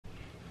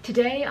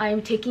Today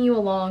I'm taking you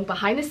along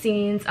behind the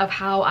scenes of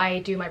how I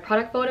do my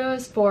product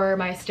photos for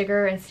my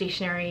sticker and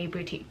stationery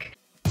boutique.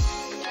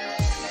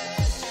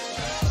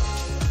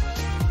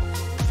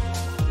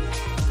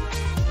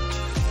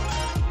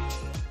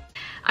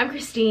 I'm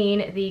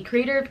Christine, the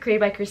creator of Created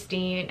by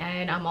Christine,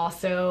 and I'm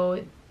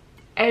also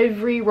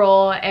every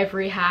role,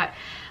 every hat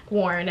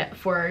worn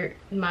for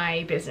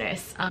my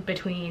business,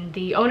 between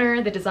the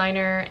owner, the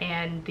designer,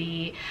 and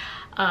the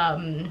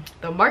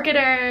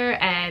marketer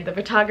and the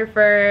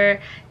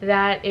photographer.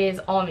 That is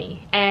all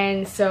me.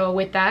 And so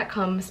with that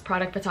comes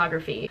product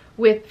photography.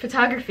 With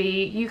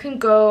photography, you can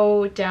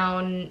go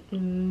down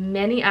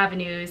many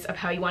avenues of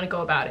how you want to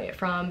go about it,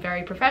 from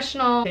very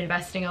professional,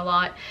 investing a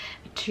lot,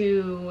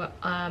 to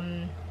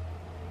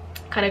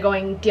kind of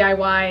going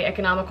DIY,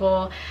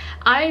 economical.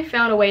 I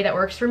found a way that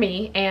works for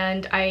me,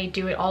 and I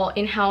do it all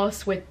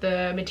in-house with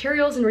the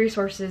materials and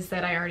resources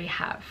that I already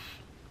have.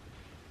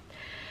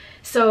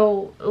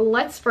 So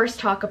let's first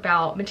talk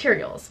about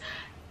materials.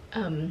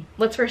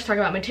 Let's first talk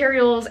about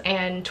materials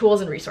and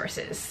tools and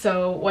resources.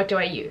 So what do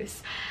I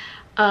use?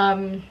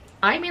 I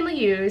mainly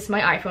use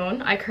my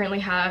iPhone. I currently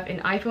have an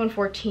iPhone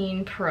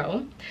 14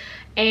 Pro,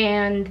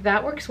 and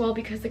that works well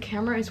because the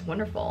camera is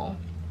wonderful.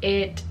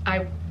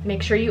 I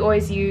make sure you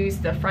always use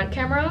the front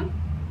camera,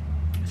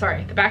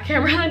 sorry, the back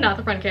camera, not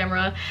the front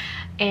camera,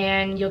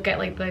 and you'll get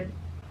like the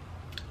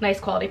nice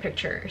quality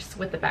pictures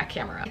with the back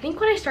camera. I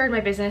think when I started my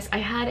business, I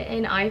had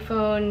an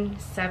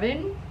iPhone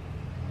 7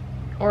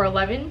 or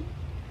 11.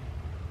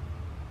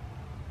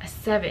 A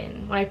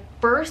 7. When I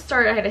first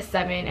started, I had a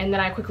 7, and then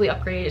I quickly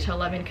upgraded to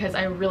 11 because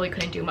I really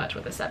couldn't do much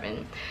with a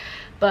 7,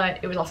 but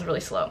it was also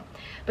really slow.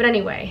 But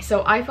anyway,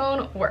 so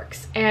iPhone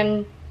works,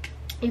 and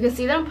you can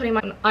see that I'm putting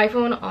my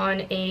iPhone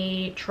on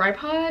a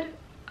tripod,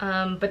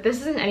 but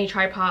this isn't any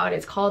tripod.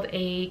 It's called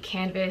a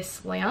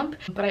canvas lamp,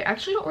 but I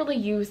actually don't really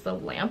use the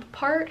lamp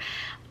part.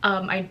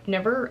 I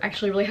never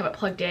actually really have it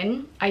plugged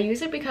in. I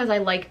use it because I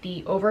like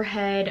the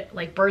overhead,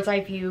 like bird's eye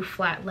view,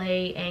 flat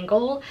lay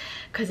angle,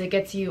 because it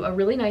gets you a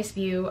really nice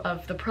view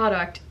of the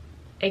product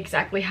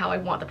exactly how I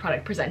want the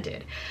product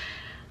presented.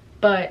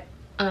 But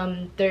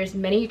there's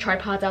many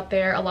tripods out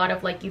there, a lot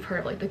of, like, you've heard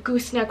of like the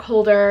gooseneck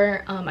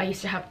holder. I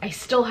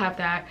still have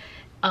that,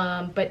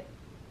 but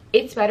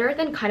it's better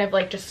than kind of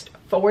like just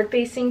forward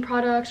facing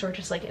products or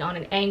just like on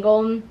an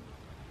angle.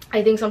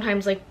 I think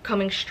sometimes like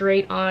coming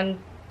straight on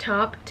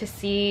top to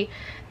see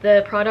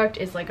the product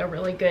is like a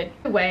really good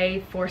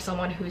way for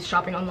someone who's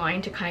shopping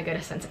online to kind of get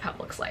a sense of how it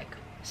looks like.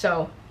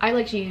 So I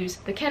like to use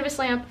the canvas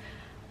lamp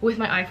with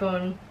my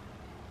iPhone.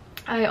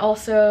 I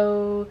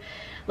also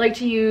like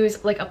to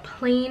use like a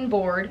plain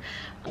board.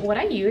 What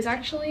I use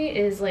actually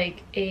is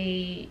like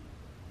it's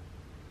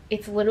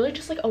literally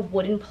just like a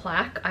wooden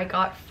plaque I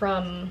got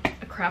from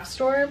a craft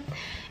store,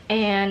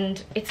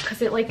 and it's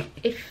because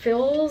it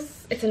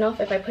fills, it's enough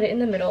if I put it in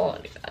the middle,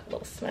 a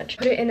little smudge,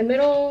 put it in the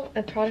middle,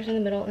 a product in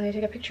the middle, and I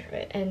take a picture of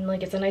it, and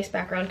like it's a nice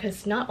background,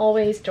 because not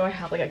always do I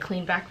have like a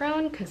clean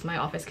background because my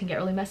office can get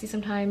really messy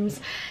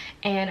sometimes,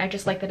 and I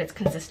just like that it's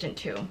consistent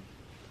too.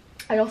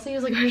 I also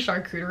use like a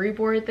charcuterie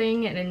board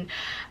thing, and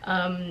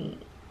then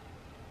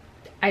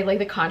I like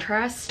the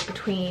contrast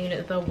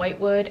between the white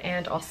wood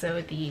and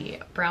also the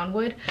brown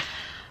wood.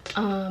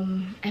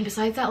 And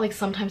besides that, like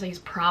sometimes I use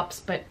props,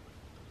 but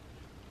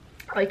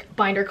like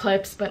binder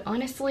clips, but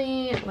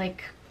honestly,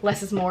 like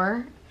less is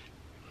more.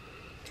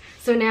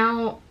 So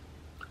now,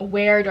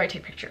 where do I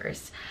take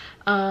pictures?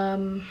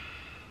 I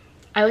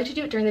like to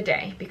do it during the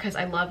day because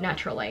I love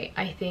natural light.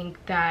 I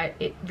think that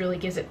it really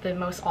gives it the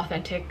most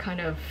authentic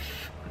kind of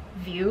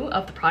view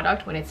of the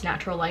product when it's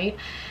natural light.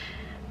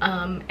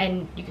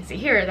 And you can see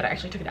here that I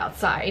actually took it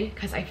outside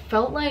because I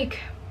felt like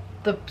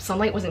the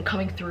sunlight wasn't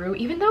coming through.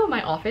 Even though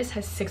my office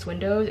has 6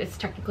 windows, it's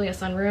technically a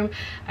sunroom,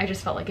 I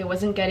just felt like it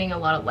wasn't getting a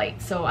lot of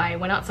light, so I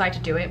went outside to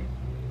do it.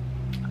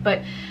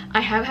 But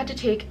I have had to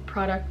take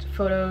product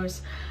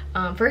photos,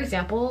 for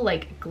example,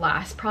 like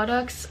glass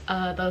products.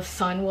 The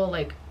sun will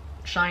like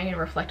shine and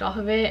reflect off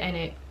of it, and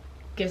it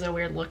gives a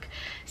weird look.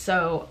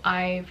 So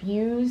I've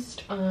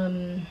used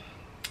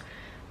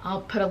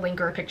I'll put a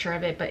link or a picture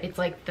of it, but it's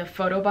like the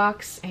photo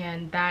box,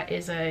 and that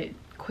is a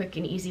quick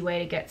and easy way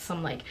to get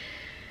some like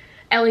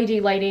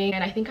LED lighting.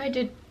 And I think I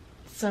did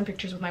some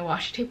pictures with my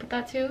washi tape with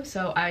that too,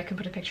 so I can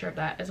put a picture of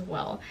that as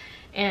well.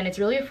 And it's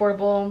really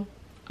affordable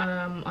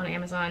on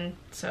Amazon,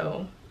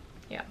 so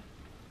yeah.